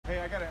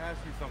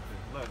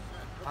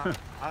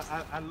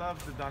I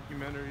love the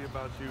documentary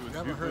about you.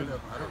 Never heard of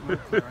him. I don't know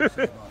what Clarence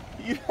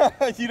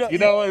about. You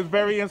know, it's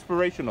very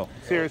inspirational.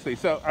 Seriously.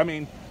 So, I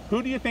mean,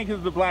 who do you think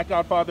is the Black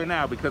Godfather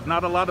now? Because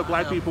not a lot of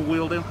black people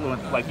wield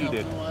influence like you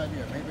did. I have no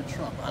idea. Maybe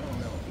Trump. I don't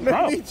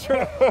know. Maybe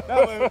Trump.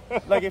 No,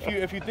 like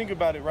if you think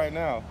about it right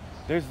now,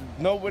 there's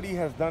nobody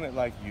has done it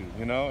like you.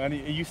 You know, and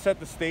you set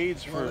the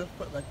stage for. Well, let's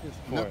put it like this.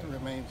 Nothing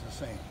remains the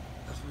same.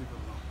 Let's leave it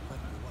alone. Let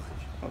me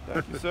watch. Oh,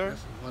 thank you, sir. This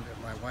is one that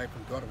my wife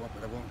and daughter want,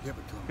 but I won't give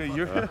it to them. Okay,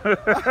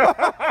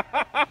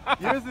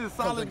 yours is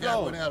solid the guy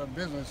gold. went out of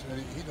business and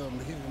he didn't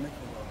make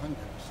over 100.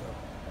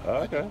 So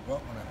Okay. I just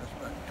bought one that's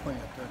about 20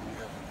 or 30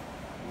 years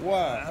ago.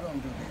 Wow. I don't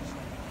do these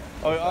things.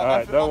 Oh, All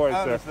right, don't worry, I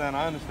sir. understand.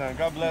 I understand.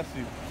 God bless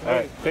you. All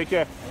right, take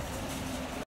care.